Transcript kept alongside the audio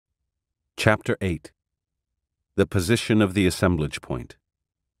Chapter 8. The Position of the Assemblage Point.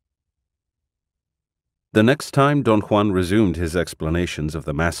 The next time Don Juan resumed his explanations of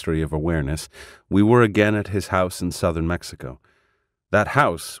the mastery of awareness, we were again at his house in southern Mexico. That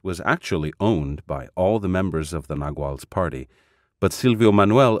house was actually owned by all the members of the Nagual's party, but Silvio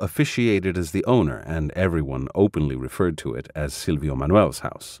Manuel officiated as the owner, and everyone openly referred to it as Silvio Manuel's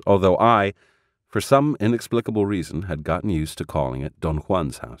house, although I, for some inexplicable reason, had gotten used to calling it Don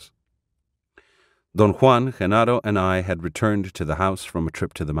Juan's house. Don Juan, Genaro, and I had returned to the house from a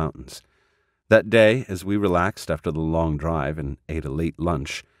trip to the mountains. That day, as we relaxed after the long drive and ate a late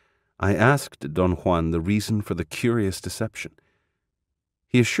lunch, I asked Don Juan the reason for the curious deception.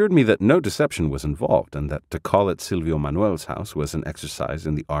 He assured me that no deception was involved, and that to call it Silvio Manuel's house was an exercise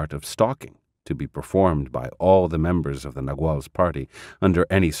in the art of stalking, to be performed by all the members of the Nagual's party under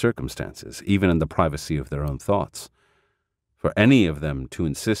any circumstances, even in the privacy of their own thoughts. For any of them to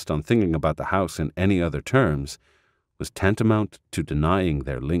insist on thinking about the house in any other terms was tantamount to denying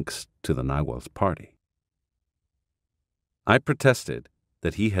their links to the Nagual's party. I protested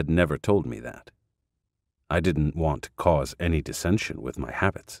that he had never told me that. I didn't want to cause any dissension with my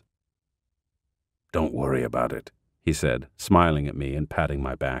habits. "Don't worry about it," he said, smiling at me and patting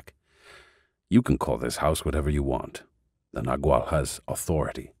my back. "You can call this house whatever you want. The Nagual has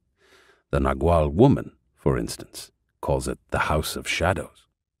authority. The Nagual woman, for instance, calls it the House of Shadows."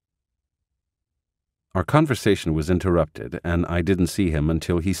 Our conversation was interrupted, and I didn't see him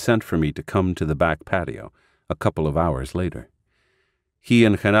until he sent for me to come to the back patio a couple of hours later. He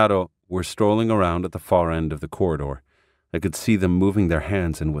and Genaro were strolling around at the far end of the corridor. I could see them moving their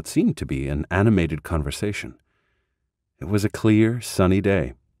hands in what seemed to be an animated conversation. It was a clear, sunny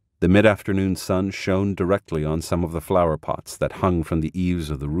day. The mid-afternoon sun shone directly on some of the flower pots that hung from the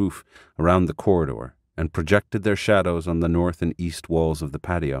eaves of the roof around the corridor and projected their shadows on the north and east walls of the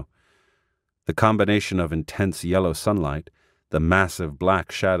patio. The combination of intense yellow sunlight, the massive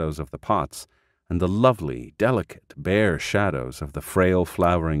black shadows of the pots, and the lovely, delicate, bare shadows of the frail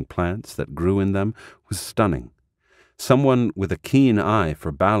flowering plants that grew in them was stunning. Someone with a keen eye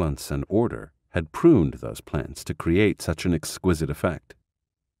for balance and order had pruned those plants to create such an exquisite effect.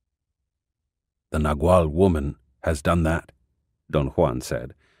 "The Nagual woman has done that," Don Juan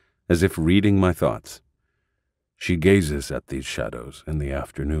said, as if reading my thoughts. "She gazes at these shadows in the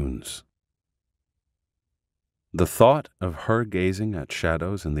afternoons." The thought of her gazing at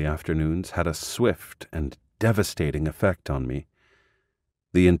shadows in the afternoons had a swift and devastating effect on me.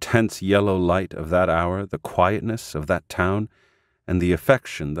 The intense yellow light of that hour, the quietness of that town, and the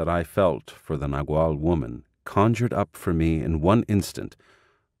affection that I felt for the Nagual woman conjured up for me in one instant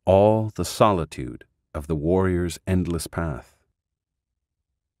all the solitude of the warrior's endless path.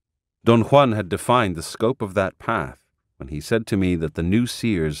 Don Juan had defined the scope of that path when he said to me that the new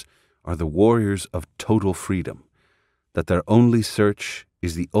seers are the warriors of total freedom, that their only search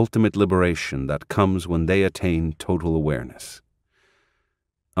is the ultimate liberation that comes when they attain total awareness.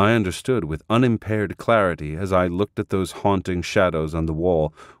 I understood with unimpaired clarity as I looked at those haunting shadows on the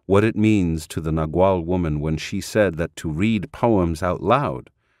wall what it means to the Nagual woman when she said that to read poems out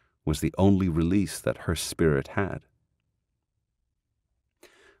loud was the only release that her spirit had.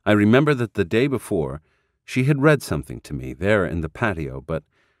 I remember that the day before she had read something to me there in the patio, but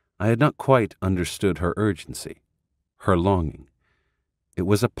I had not quite understood her urgency, her longing. It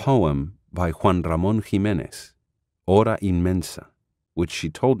was a poem by Juan Ramón Jiménez, Hora Inmensa, which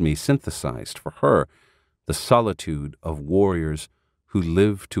she told me synthesized for her the solitude of warriors who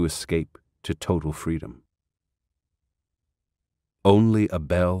live to escape to total freedom. Only a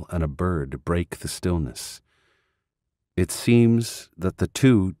bell and a bird break the stillness. It seems that the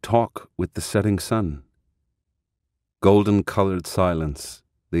two talk with the setting sun. Golden-colored silence,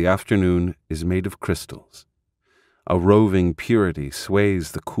 the afternoon is made of crystals. A roving purity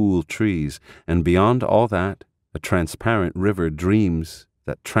sways the cool trees, and beyond all that, a transparent river dreams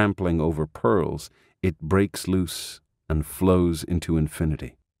that trampling over pearls, it breaks loose and flows into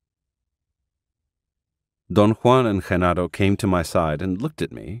infinity. Don Juan and Genaro came to my side and looked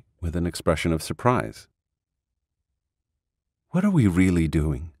at me with an expression of surprise. "What are we really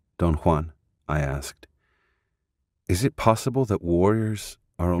doing, Don Juan?" I asked. "Is it possible that warriors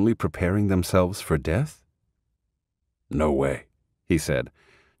are only preparing themselves for death?" "No way," he said,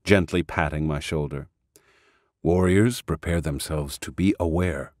 gently patting my shoulder. "Warriors prepare themselves to be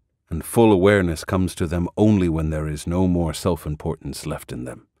aware, and full awareness comes to them only when there is no more self-importance left in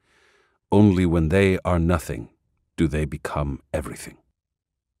them. Only when they are nothing do they become everything."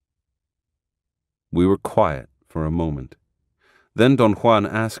 We were quiet for a moment. Then Don Juan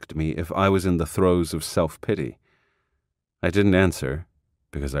asked me if I was in the throes of self-pity. I didn't answer,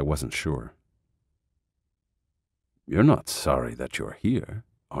 because I wasn't sure. "You're not sorry that you're here,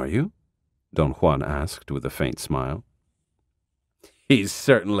 are you?" Don Juan asked with a faint smile. "He's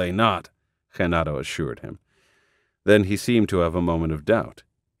certainly not," Genaro assured him. Then he seemed to have a moment of doubt.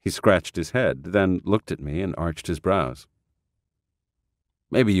 He scratched his head, then looked at me and arched his brows.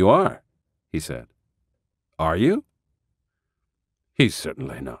 "Maybe you are," he said. "Are you?" "He's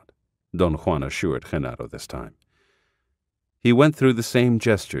certainly not," Don Juan assured Genaro this time. He went through the same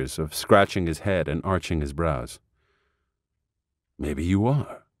gestures of scratching his head and arching his brows. "Maybe you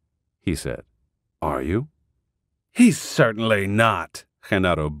are," he said. "Are you?" "He's certainly not,"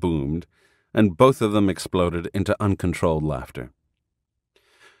 Genaro boomed, and both of them exploded into uncontrolled laughter.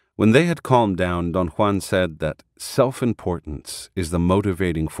 When they had calmed down, Don Juan said that self-importance is the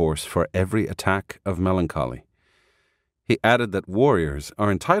motivating force for every attack of melancholy. He added that warriors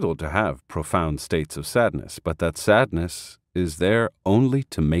are entitled to have profound states of sadness, but that sadness is there only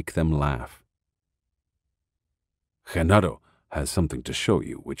to make them laugh. "Genaro has something to show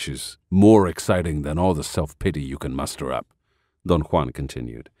you, which is more exciting than all the self-pity you can muster up," Don Juan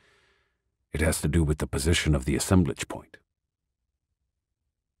continued. "It has to do with the position of the assemblage point."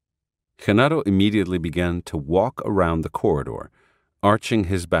 Genaro immediately began to walk around the corridor, arching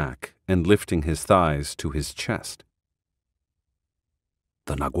his back and lifting his thighs to his chest.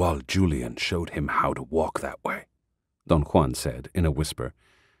 "The Nagual Julian showed him how to walk that way," Don Juan said in a whisper.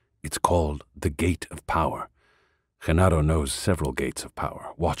 "It's called the Gate of Power. Genaro knows several gates of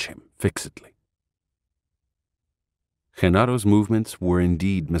power. Watch him fixedly." Genaro's movements were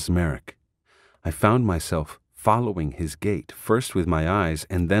indeed mesmeric. I found myself following his gait, first with my eyes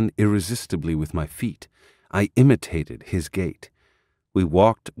and then irresistibly with my feet. I imitated his gait. We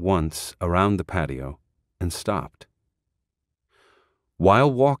walked once around the patio and stopped.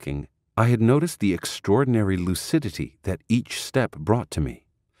 While walking, I had noticed the extraordinary lucidity that each step brought to me.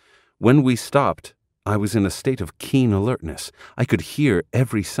 When we stopped, I was in a state of keen alertness. I could hear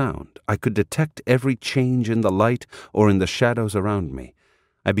every sound. I could detect every change in the light or in the shadows around me.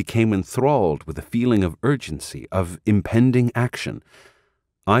 I became enthralled with a feeling of urgency, of impending action.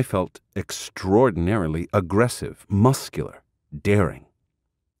 I felt extraordinarily aggressive, muscular, daring.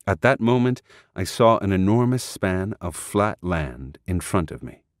 At that moment, I saw an enormous span of flat land in front of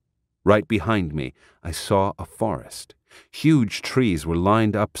me. Right behind me, I saw a forest. Huge trees were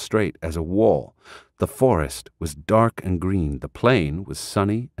lined up straight as a wall. The forest was dark and green. The plain was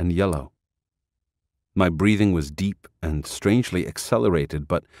sunny and yellow. My breathing was deep and strangely accelerated,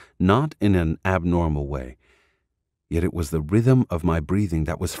 but not in an abnormal way. Yet it was the rhythm of my breathing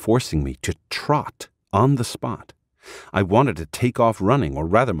that was forcing me to trot on the spot. I wanted to take off running, or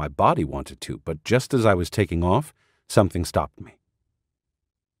rather my body wanted to, but just as I was taking off, something stopped me.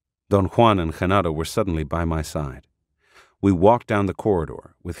 Don Juan and Genaro were suddenly by my side. We walked down the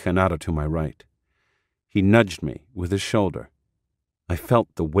corridor, with Genaro to my right. He nudged me with his shoulder. I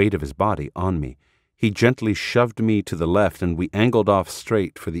felt the weight of his body on me. He gently shoved me to the left, and we angled off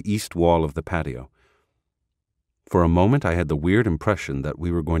straight for the east wall of the patio. For a moment I had the weird impression that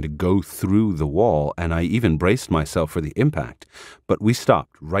we were going to go through the wall, and I even braced myself for the impact, but we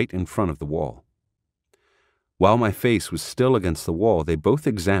stopped right in front of the wall. While my face was still against the wall, they both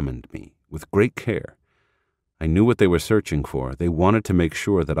examined me with great care. I knew what they were searching for. They wanted to make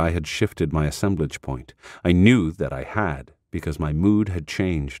sure that I had shifted my assemblage point. I knew that I had, because my mood had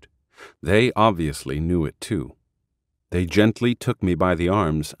changed. They obviously knew it too. They gently took me by the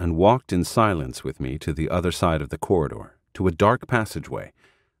arms and walked in silence with me to the other side of the corridor, to a dark passageway,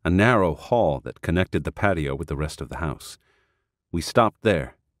 a narrow hall that connected the patio with the rest of the house. We stopped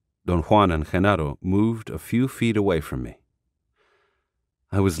there. Don Juan and Genaro moved a few feet away from me.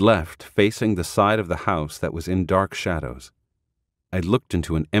 I was left facing the side of the house that was in dark shadows. I looked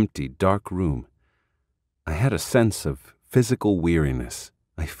into an empty, dark room. I had a sense of physical weariness.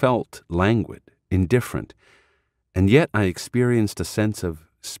 I felt languid, indifferent, and yet I experienced a sense of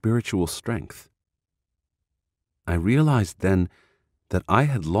spiritual strength. I realized then that I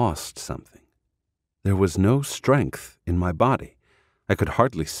had lost something. There was no strength in my body. I could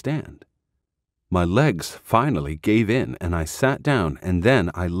hardly stand. My legs finally gave in, and I sat down, and then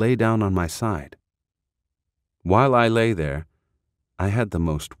I lay down on my side. While I lay there, I had the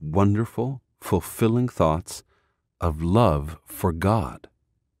most wonderful, fulfilling thoughts of love for God,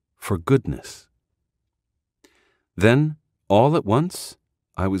 for goodness. Then, all at once,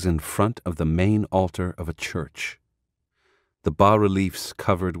 I was in front of the main altar of a church. The bas-reliefs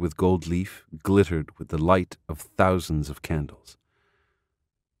covered with gold leaf glittered with the light of thousands of candles.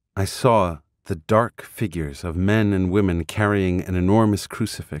 I saw the dark figures of men and women carrying an enormous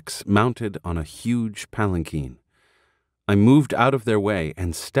crucifix mounted on a huge palanquin. I moved out of their way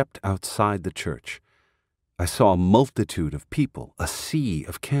and stepped outside the church. I saw a multitude of people, a sea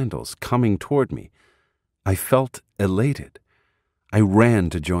of candles coming toward me. I felt elated. I ran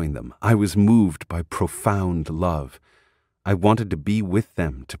to join them. I was moved by profound love. I wanted to be with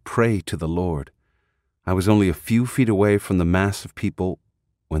them, to pray to the Lord. I was only a few feet away from the mass of people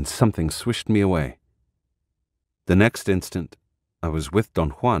when something swished me away. The next instant, I was with Don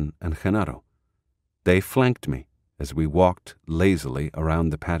Juan and Genaro. They flanked me as we walked lazily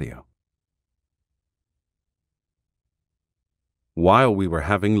around the patio. While we were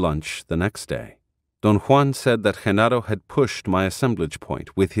having lunch the next day, Don Juan said that Genaro had pushed my assemblage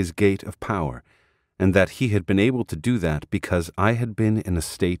point with his gate of power, and that he had been able to do that because I had been in a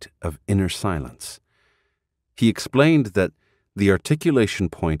state of inner silence. He explained that the articulation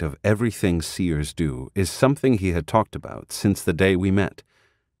point of everything seers do is something he had talked about since the day we met: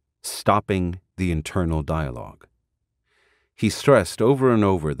 stopping the internal dialogue. He stressed over and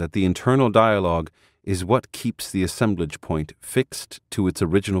over that the internal dialogue is what keeps the assemblage point fixed to its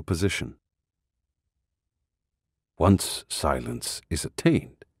original position. Once silence is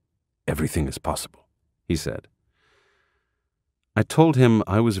attained, everything is possible, he said. I told him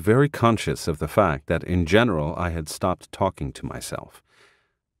I was very conscious of the fact that in general I had stopped talking to myself,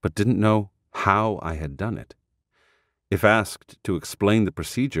 but didn't know how I had done it. If asked to explain the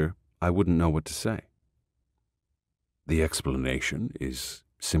procedure, I wouldn't know what to say. The explanation is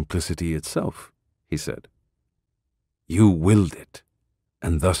simplicity itself, he said. You willed it,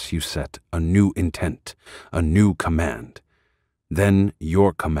 and thus you set a new intent, a new command. Then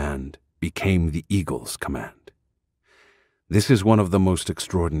your command became the eagle's command. This is one of the most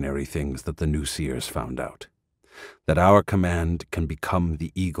extraordinary things that the new seers found out, that our command can become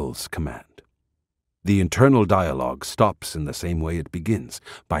the eagle's command. The internal dialogue stops in the same way it begins,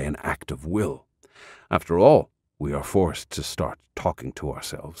 by an act of will. After all, we are forced to start talking to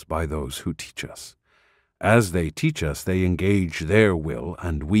ourselves by those who teach us. As they teach us, they engage their will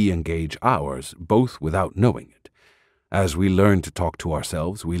and we engage ours, both without knowing it. As we learn to talk to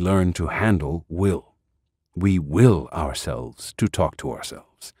ourselves, we learn to handle will. We will ourselves to talk to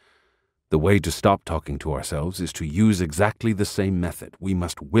ourselves. The way to stop talking to ourselves is to use exactly the same method. We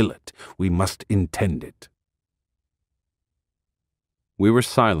must will it. We must intend it. We were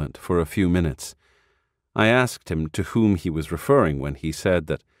silent for a few minutes. I asked him to whom he was referring when he said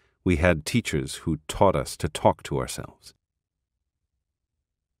that we had teachers who taught us to talk to ourselves.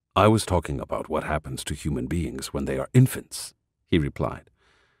 I was talking about what happens to human beings when they are infants, he replied.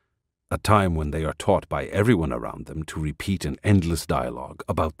 A time when they are taught by everyone around them to repeat an endless dialogue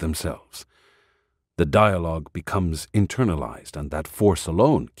about themselves. The dialogue becomes internalized, and that force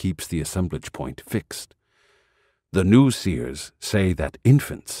alone keeps the assemblage point fixed. The new seers say that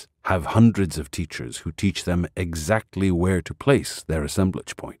infants have hundreds of teachers who teach them exactly where to place their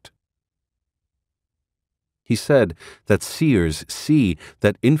assemblage point. He said that seers see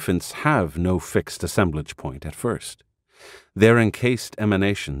that infants have no fixed assemblage point at first. Their encased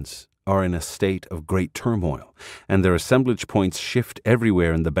emanations are in a state of great turmoil, and their assemblage points shift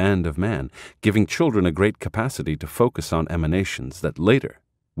everywhere in the band of man, giving children a great capacity to focus on emanations that later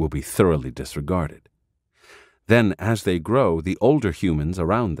will be thoroughly disregarded. Then, as they grow, the older humans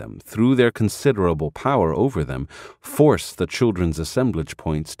around them, through their considerable power over them, force the children's assemblage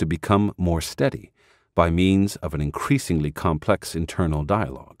points to become more steady by means of an increasingly complex internal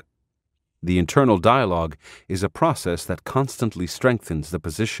dialogue. The internal dialogue is a process that constantly strengthens the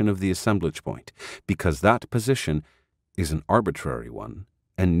position of the assemblage point, because that position is an arbitrary one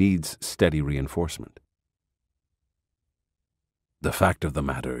and needs steady reinforcement. The fact of the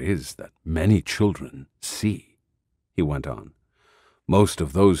matter is that many children see, he went on. Most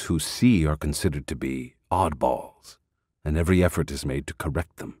of those who see are considered to be oddballs, and every effort is made to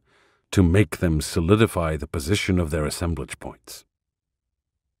correct them, to make them solidify the position of their assemblage points.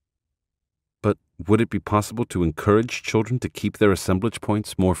 But would it be possible to encourage children to keep their assemblage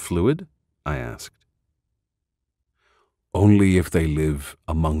points more fluid? I asked. Only if they live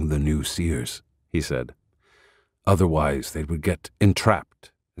among the new seers, he said. Otherwise they would get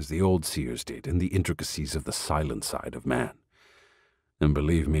entrapped, as the old seers did, in the intricacies of the silent side of man. And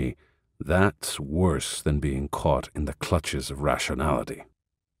believe me, that's worse than being caught in the clutches of rationality.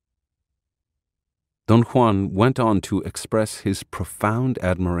 Don Juan went on to express his profound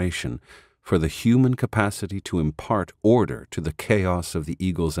admiration for the human capacity to impart order to the chaos of the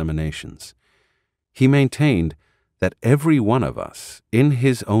eagle's emanations. He maintained that every one of us, in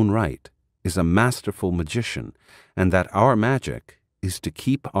his own right, is a masterful magician, and that our magic is to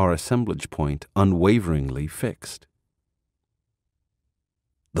keep our assemblage point unwaveringly fixed.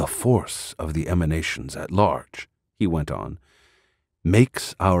 The force of the emanations at large, he went on,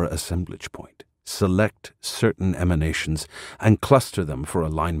 makes our assemblage point, select certain emanations, and cluster them for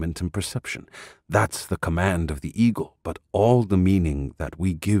alignment and perception. That's the command of the eagle, but all the meaning that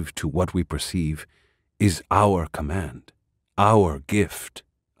we give to what we perceive is our command, our gift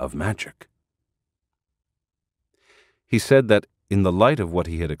of magic. He said that in the light of what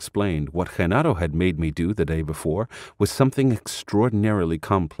he had explained, what Genaro had made me do the day before was something extraordinarily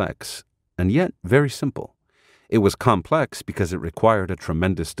complex, and yet very simple. It was complex because it required a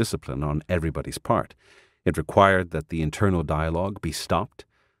tremendous discipline on everybody's part. It required that the internal dialogue be stopped,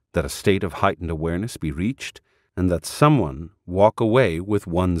 that a state of heightened awareness be reached, and that someone walk away with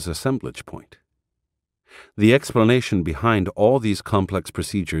one's assemblage point. The explanation behind all these complex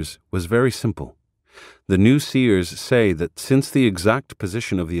procedures was very simple. The new seers say that since the exact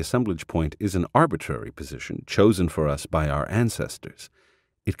position of the assemblage point is an arbitrary position chosen for us by our ancestors,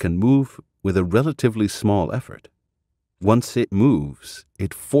 it can move with a relatively small effort. Once it moves,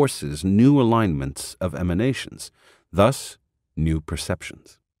 it forces new alignments of emanations, thus new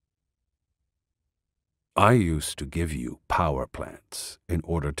perceptions. I used to give you power plants in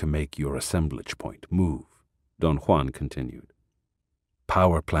order to make your assemblage point move, Don Juan continued.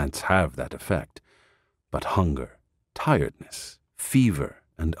 Power plants have that effect, but hunger, tiredness, fever,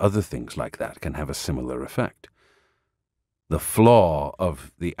 and other things like that can have a similar effect. The flaw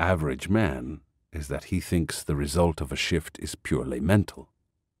of the average man is that he thinks the result of a shift is purely mental.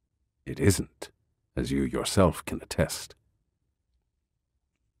 It isn't, as you yourself can attest.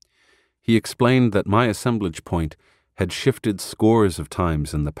 He explained that my assemblage point had shifted scores of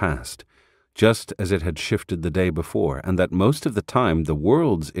times in the past, just as it had shifted the day before, and that most of the time the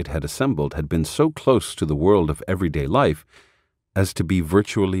worlds it had assembled had been so close to the world of everyday life as to be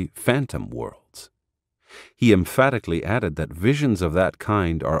virtually phantom worlds. He emphatically added that visions of that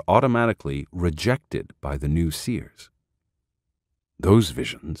kind are automatically rejected by the new seers. Those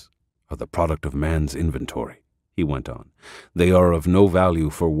visions are the product of man's inventory, he went on. They are of no value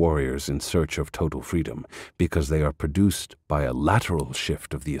for warriors in search of total freedom, because they are produced by a lateral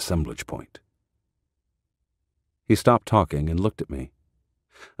shift of the assemblage point. He stopped talking and looked at me.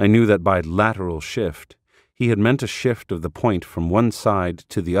 I knew that by lateral shift, he had meant a shift of the point from one side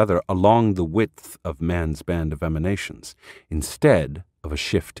to the other along the width of man's band of emanations, instead of a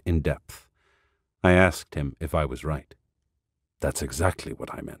shift in depth. I asked him if I was right. That's exactly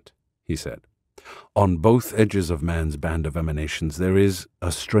what I meant, he said. On both edges of man's band of emanations there is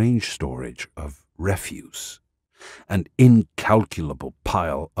a strange storage of refuse, an incalculable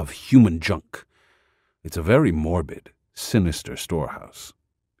pile of human junk. It's a very morbid, sinister storehouse.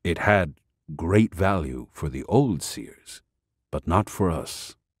 It had great value for the old seers, but not for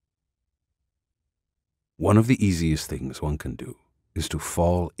us. One of the easiest things one can do is to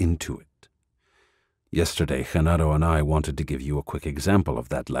fall into it. Yesterday, Genaro and I wanted to give you a quick example of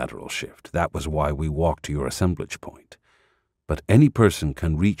that lateral shift. That was why we walked to your assemblage point. But any person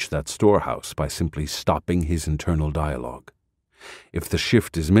can reach that storehouse by simply stopping his internal dialogue. If the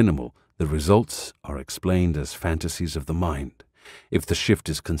shift is minimal, the results are explained as fantasies of the mind. If the shift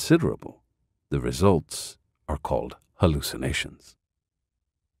is considerable, the results are called hallucinations.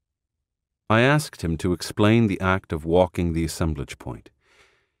 I asked him to explain the act of walking the assemblage point.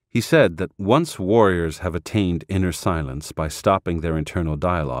 He said that once warriors have attained inner silence by stopping their internal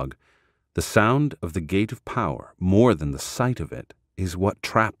dialogue, the sound of the gate of power, more than the sight of it, is what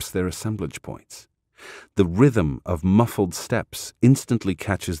traps their assemblage points. The rhythm of muffled steps instantly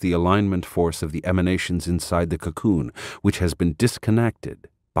catches the alignment force of the emanations inside the cocoon, which has been disconnected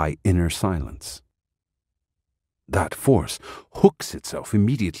by inner silence. That force hooks itself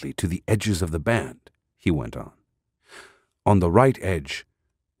immediately to the edges of the band, he went on. On the right edge,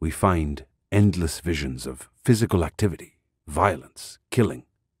 we find endless visions of physical activity, violence, killing,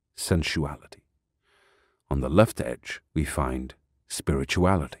 sensuality. On the left edge, we find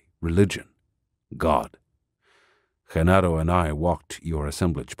spirituality, religion, God. Genaro and I walked your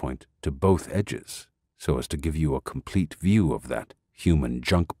assemblage point to both edges so as to give you a complete view of that human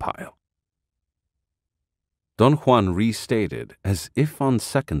junk pile. Don Juan restated, as if on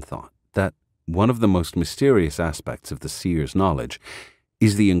second thought, that one of the most mysterious aspects of the seer's knowledge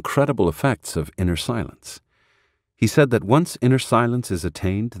is the incredible effects of inner silence. He said that once inner silence is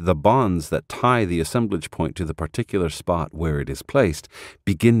attained, the bonds that tie the assemblage point to the particular spot where it is placed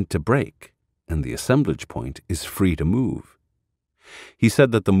begin to break, and the assemblage point is free to move. He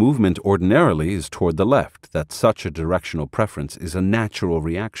said that the movement ordinarily is toward the left, that such a directional preference is a natural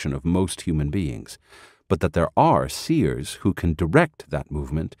reaction of most human beings, but that there are seers who can direct that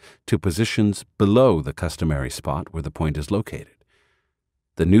movement to positions below the customary spot where the point is located.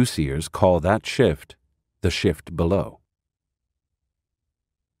 The new seers call that shift the shift below.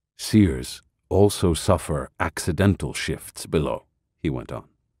 Seers also suffer accidental shifts below, he went on.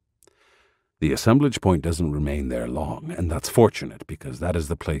 The assemblage point doesn't remain there long, and that's fortunate because that is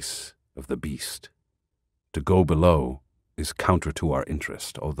the place of the beast. To go below is counter to our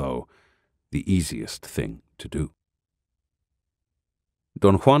interest, although the easiest thing to do.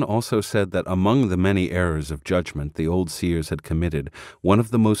 Don Juan also said that among the many errors of judgment the old seers had committed, one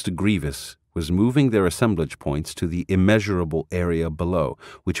of the most grievous was moving their assemblage points to the immeasurable area below,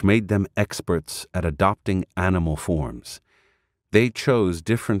 which made them experts at adopting animal forms. They chose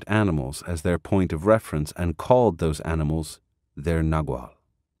different animals as their point of reference and called those animals their nagual.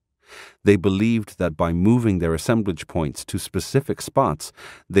 They believed that by moving their assemblage points to specific spots,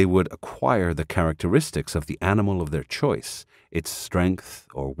 they would acquire the characteristics of the animal of their choice, its strength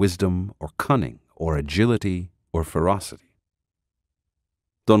or wisdom or cunning or agility or ferocity.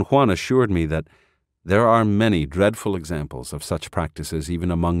 Don Juan assured me that there are many dreadful examples of such practices even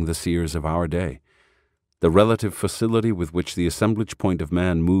among the seers of our day. The relative facility with which the assemblage point of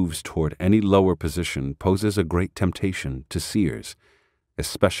man moves toward any lower position poses a great temptation to seers,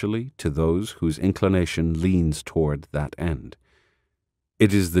 especially to those whose inclination leans toward that end.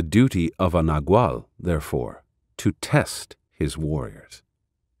 It is the duty of a nagual, therefore, to test his warriors.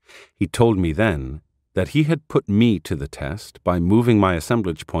 He told me then that he had put me to the test by moving my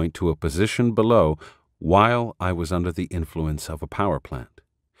assemblage point to a position below while I was under the influence of a power plant.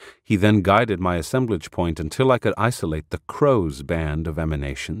 He then guided my assemblage point until I could isolate the crow's band of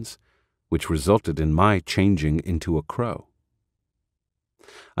emanations, which resulted in my changing into a crow.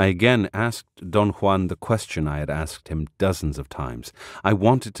 I again asked Don Juan the question I had asked him dozens of times. I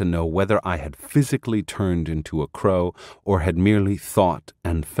wanted to know whether I had physically turned into a crow or had merely thought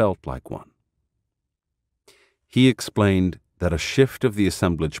and felt like one. He explained that a shift of the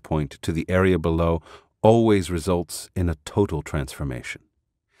assemblage point to the area below always results in a total transformation.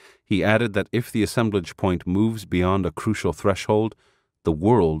 He added that if the assemblage point moves beyond a crucial threshold, the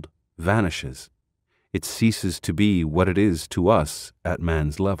world vanishes. It ceases to be what it is to us at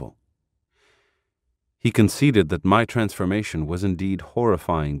man's level. He conceded that my transformation was indeed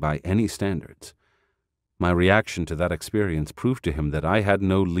horrifying by any standards. My reaction to that experience proved to him that I had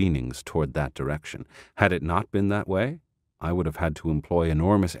no leanings toward that direction. Had it not been that way, I would have had to employ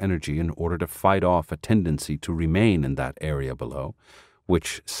enormous energy in order to fight off a tendency to remain in that area below,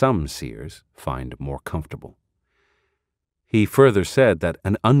 which some seers find more comfortable. He further said that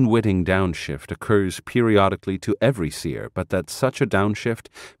an unwitting downshift occurs periodically to every seer, but that such a downshift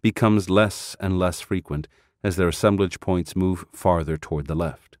becomes less and less frequent as their assemblage points move farther toward the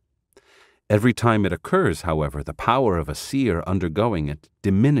left. Every time it occurs, however, the power of a seer undergoing it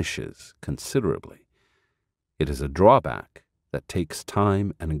diminishes considerably. It is a drawback that takes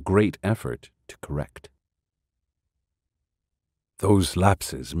time and great effort to correct. Those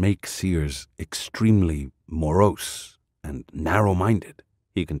lapses make seers extremely morose and narrow-minded,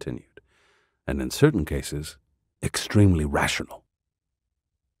 he continued, and in certain cases, extremely rational.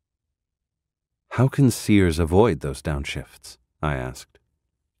 How can seers avoid those downshifts? I asked.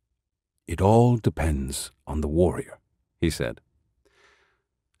 It all depends on the warrior, he said.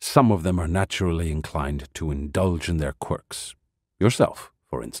 Some of them are naturally inclined to indulge in their quirks. Yourself,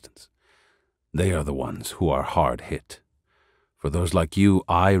 for instance. They are the ones who are hard hit. For those like you,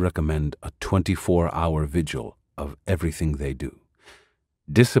 I recommend a 24-hour vigil of everything they do.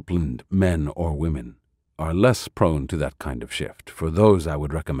 Disciplined men or women are less prone to that kind of shift. For those, I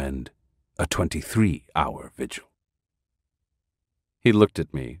would recommend a 23-hour vigil. He looked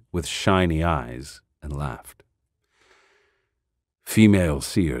at me with shiny eyes and laughed. Female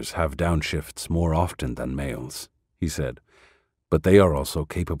seers have downshifts more often than males, he said, but they are also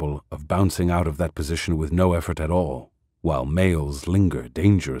capable of bouncing out of that position with no effort at all, while males linger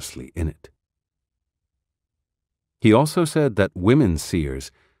dangerously in it. He also said that women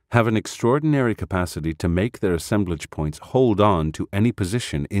seers have an extraordinary capacity to make their assemblage points hold on to any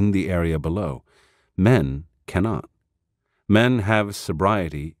position in the area below. Men cannot. Men have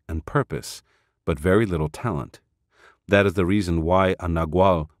sobriety and purpose, but very little talent. That is the reason why a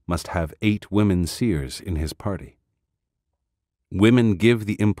nagual must have 8 women seers in his party. Women give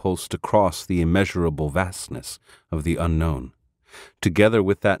the impulse to cross the immeasurable vastness of the unknown. Together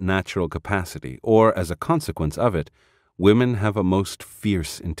with that natural capacity, or as a consequence of it, women have a most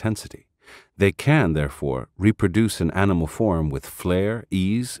fierce intensity. They can, therefore, reproduce an animal form with flair,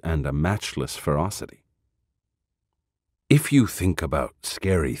 ease, and a matchless ferocity. If you think about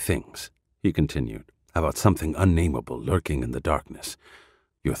scary things, he continued, about something unnameable lurking in the darkness,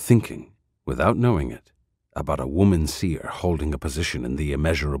 you're thinking, without knowing it, about a woman seer holding a position in the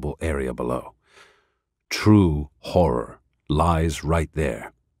immeasurable area below. True horror lies right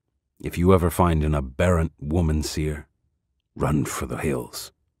there. If you ever find an aberrant woman seer, run for the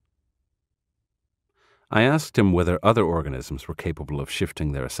hills. I asked him whether other organisms were capable of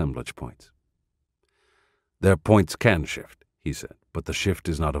shifting their assemblage points. Their points can shift, he said, but the shift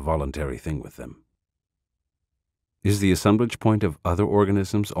is not a voluntary thing with them. Is the assemblage point of other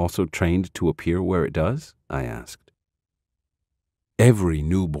organisms also trained to appear where it does? I asked. Every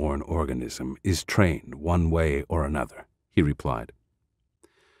newborn organism is trained one way or another, he replied.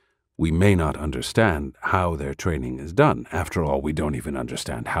 We may not understand how their training is done. After all, we don't even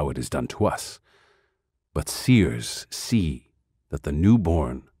understand how it is done to us. But seers see that the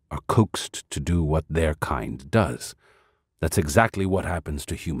newborn are coaxed to do what their kind does. That's exactly what happens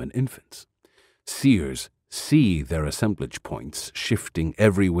to human infants. Seers see their assemblage points shifting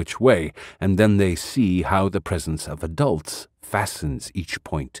every which way, and then they see how the presence of adults fastens each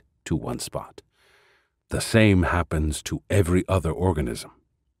point to one spot. The same happens to every other organism.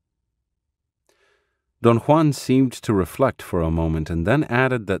 Don Juan seemed to reflect for a moment and then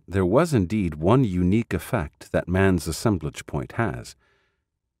added that there was indeed one unique effect that man's assemblage point has.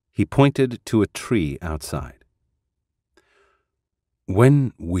 He pointed to a tree outside.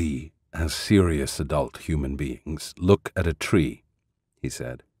 When we, as serious adult human beings, look at a tree, he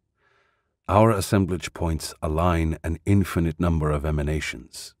said, our assemblage points align an infinite number of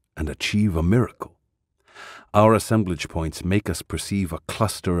emanations and achieve a miracle. Our assemblage points make us perceive a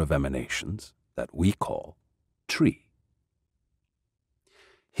cluster of emanations that we call tree.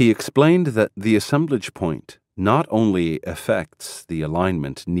 He explained that the assemblage point not only affects the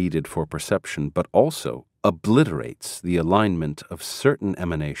alignment needed for perception, but also obliterates the alignment of certain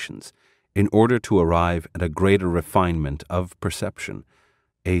emanations in order to arrive at a greater refinement of perception,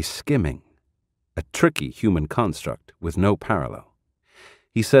 a skimming, a tricky human construct with no parallel.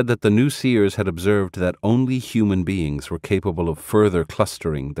 He said that the new seers had observed that only human beings were capable of further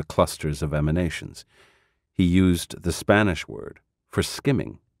clustering the clusters of emanations. He used the Spanish word for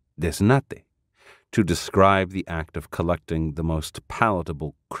skimming, desnate, to describe the act of collecting the most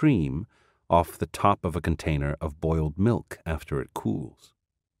palatable cream off the top of a container of boiled milk after it cools.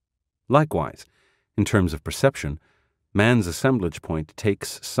 Likewise, in terms of perception, man's assemblage point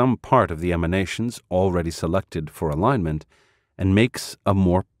takes some part of the emanations already selected for alignment and makes a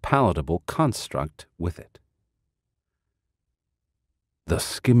more palatable construct with it. The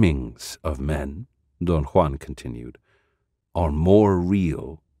skimmings of men, Don Juan continued, are more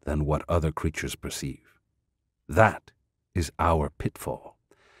real than what other creatures perceive. That is our pitfall.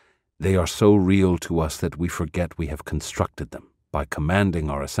 They are so real to us that we forget we have constructed them by commanding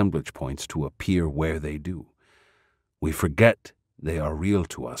our assemblage points to appear where they do. We forget they are real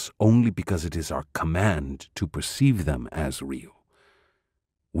to us only because it is our command to perceive them as real.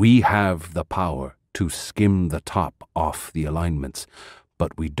 We have the power to skim the top off the alignments,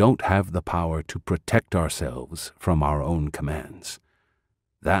 but we don't have the power to protect ourselves from our own commands.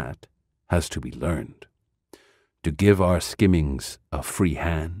 That has to be learned. To give our skimmings a free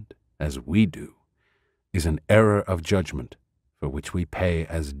hand, as we do, is an error of judgment for which we pay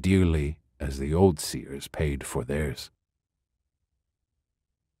as dearly as the old seers paid for theirs.